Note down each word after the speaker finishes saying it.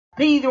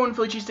Hey there,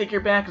 Cheesesteak here,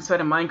 back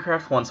inside of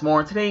Minecraft once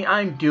more. Today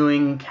I'm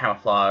doing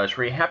Camouflage,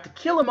 where you have to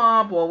kill a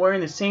mob while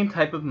wearing the same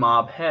type of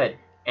mob head.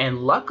 And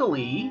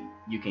luckily,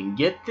 you can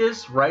get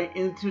this right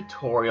in the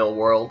tutorial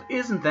world.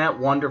 Isn't that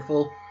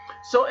wonderful?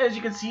 So as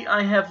you can see,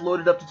 I have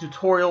loaded up the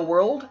tutorial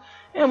world,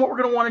 and what we're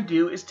going to want to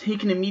do is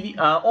take an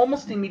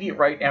almost immediate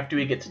right after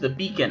we get to the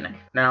beacon.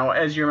 Now,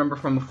 as you remember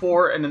from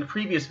before, and in the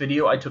previous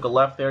video, I took a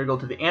left there to go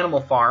to the animal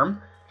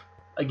farm.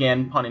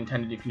 Again, pun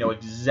intended if you know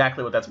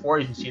exactly what that's for.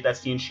 You can see that's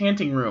the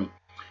enchanting room.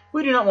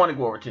 We do not want to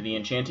go over to the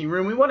enchanting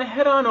room. We want to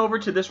head on over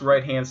to this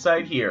right-hand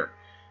side here.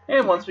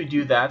 And once we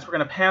do that, we're going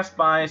to pass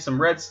by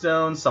some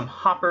redstone, some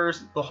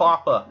hoppers, the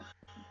hopper.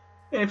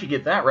 And if you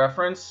get that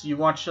reference, you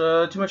watch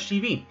too much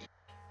TV.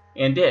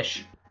 And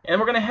dish. And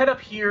we're going to head up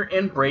here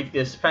and break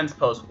this fence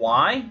post.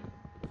 Why?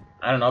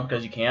 I don't know,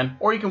 because you can.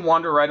 Or you can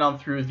wander right on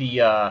through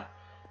the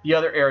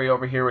other area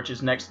over here, which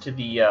is next to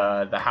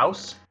the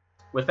house.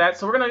 With that,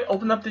 so we're going to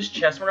open up this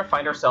chest. We're going to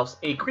find ourselves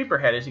a creeper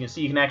head. As you can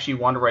see, you can actually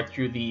wander right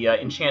through the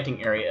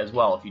enchanting area as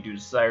well if you do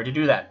desire to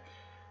do that.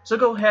 So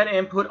go ahead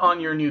and put on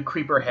your new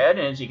creeper head.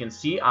 And as you can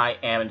see, I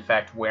am in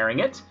fact wearing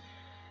it.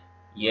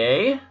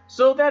 Yay.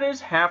 So that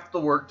is half the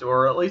work,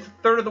 or at least a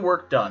third of the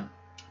work done.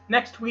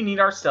 Next, we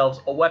need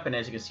ourselves a weapon.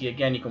 As you can see,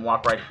 again, you can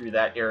walk right through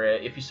that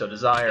area if you so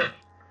desire.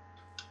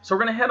 So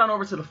we're going to head on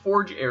over to the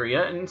forge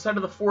area. And inside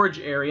of the forge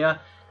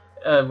area,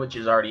 which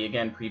is already,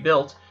 again,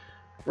 pre-built,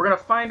 we're going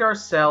to find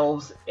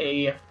ourselves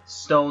a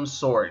stone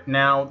sword.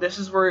 Now, this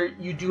is where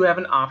you do have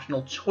an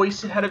optional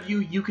choice ahead of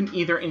you. You can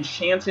either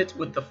enchant it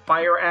with the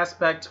fire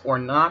aspect or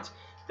not.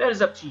 That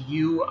is up to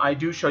you. I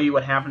do show you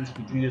what happens if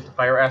you do use the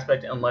fire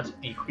aspect and let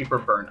the creeper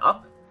burn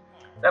up.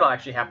 That'll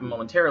actually happen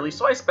momentarily.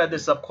 So I sped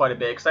this up quite a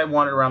bit because I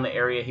wandered around the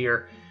area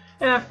here.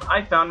 And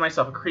I found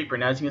myself a creeper.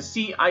 Now, as you can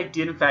see, I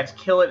did in fact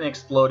kill it and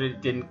explode it.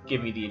 It didn't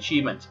give me the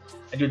achievement.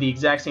 I do the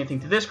exact same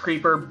thing to this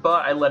creeper,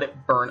 but I let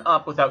it burn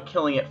up without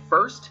killing it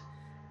first.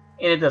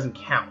 And it doesn't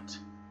count.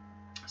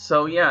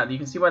 So yeah, you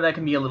can see why that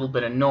can be a little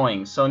bit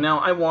annoying. So now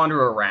I wander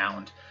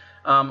around.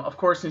 Of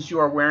course, since you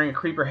are wearing a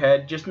creeper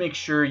head, just make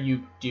sure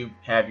you do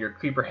have your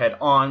creeper head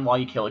on while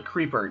you kill a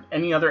creeper.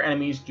 Any other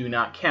enemies do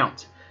not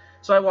count.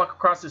 So I walk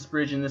across this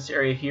bridge in this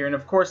area here, and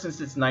of course, since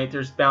it's night,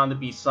 there's bound to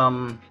be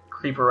some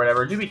creeper or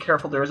whatever. Do be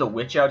careful, there is a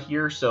witch out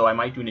here, so I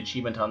might do an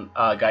achievement on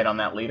guide on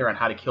that later on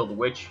how to kill the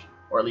witch,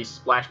 or at least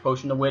splash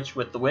potion the witch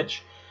with the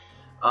witch.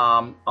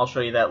 I'll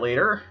show you that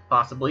later,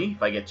 possibly,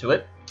 if I get to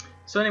it.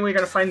 So anyway, you're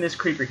going to find this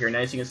creeper here. Now,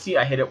 as you can see,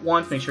 I hit it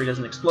once, make sure it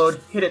doesn't explode.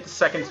 Hit it the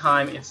second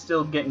time, it's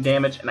still getting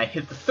damage, and I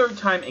hit the third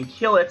time and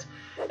kill it.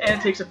 And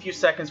it takes a few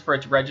seconds for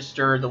it to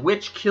register. The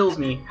witch kills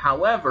me.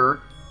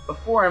 However,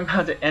 before I'm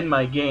about to end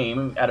my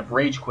game, out of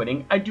rage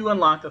quitting, I do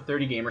unlock the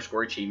 30 gamer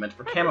score achievement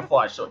for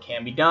Camouflage, so it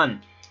can be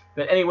done.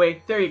 But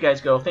anyway, there you guys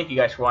go. Thank you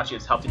guys for watching.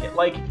 It's helped to hit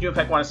like. If you do in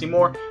fact want to see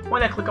more, why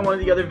not click on one of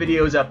the other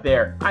videos up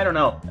there? I don't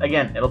know.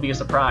 Again, it'll be a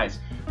surprise.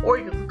 Or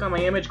you can click on my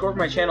image, go over to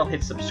my channel,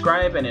 hit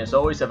subscribe, and as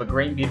always, have a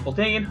great and beautiful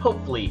day, and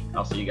hopefully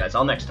I'll see you guys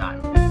all next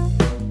time.